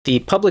The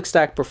public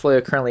stock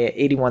portfolio currently at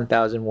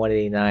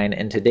 81,189.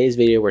 In today's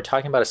video, we're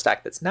talking about a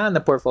stock that's not in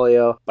the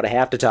portfolio, but I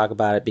have to talk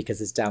about it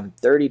because it's down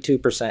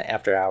 32%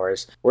 after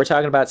hours. We're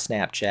talking about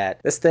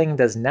Snapchat. This thing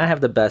does not have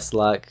the best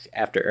luck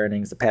after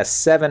earnings. The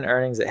past 7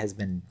 earnings, it has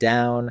been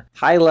down.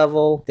 High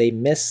level, they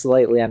missed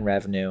slightly on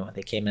revenue.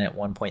 They came in at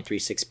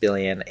 1.36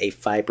 billion, a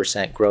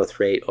 5% growth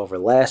rate over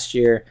last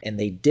year, and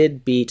they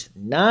did beat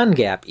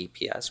non-GAAP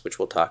EPS, which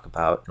we'll talk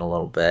about in a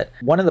little bit.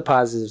 One of the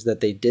positives that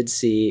they did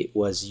see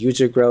was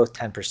user growth,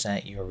 10%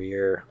 year over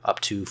year, up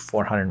to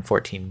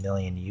 414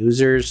 million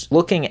users.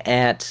 Looking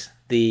at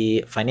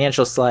the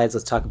financial slides,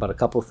 let's talk about a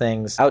couple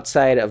things.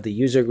 Outside of the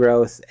user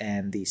growth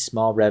and the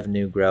small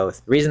revenue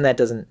growth, the reason that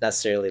doesn't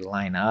necessarily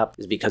line up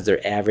is because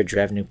their average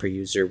revenue per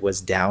user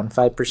was down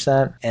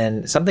 5%.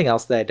 And something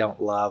else that I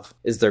don't love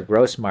is their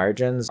gross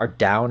margins are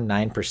down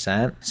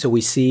 9%. So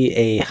we see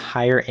a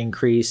higher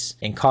increase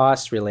in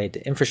costs related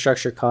to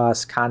infrastructure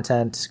costs,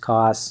 content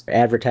costs.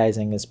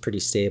 Advertising is pretty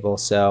stable.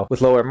 So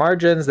with lower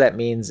margins, that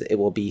means it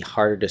will be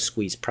harder to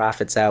squeeze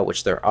profits out,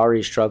 which they're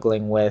already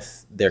struggling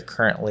with. They're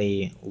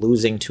currently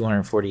losing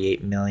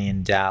 $248 million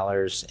in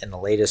the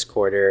latest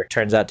quarter.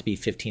 Turns out to be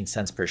 15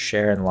 cents per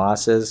share in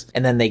losses.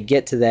 And then they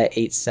get to that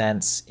 8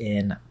 cents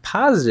in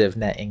positive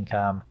net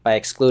income by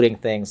excluding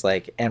things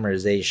like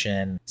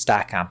amortization,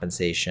 stock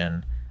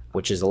compensation,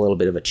 which is a little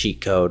bit of a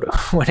cheat code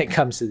when it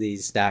comes to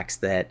these stocks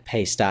that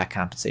pay stock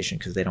compensation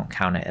because they don't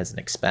count it as an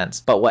expense.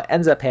 But what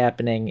ends up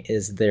happening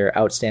is their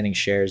outstanding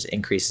shares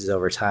increases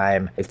over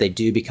time. If they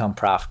do become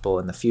profitable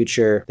in the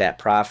future, that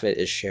profit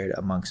is shared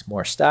amongst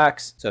more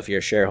stocks. So if you're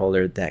a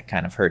shareholder, that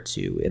kind of hurts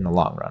you in the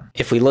long run.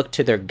 If we look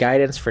to their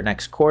guidance for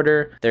next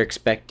quarter, they're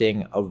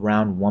expecting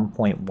around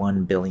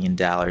 $1.1 billion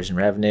in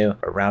revenue,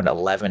 around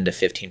 11 to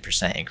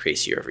 15%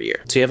 increase year over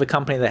year. So you have a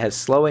company that has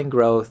slowing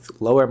growth,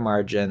 lower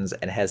margins,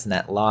 and has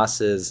net losses,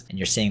 and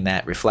you're seeing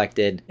that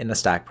reflected in the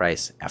stock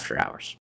price after hours.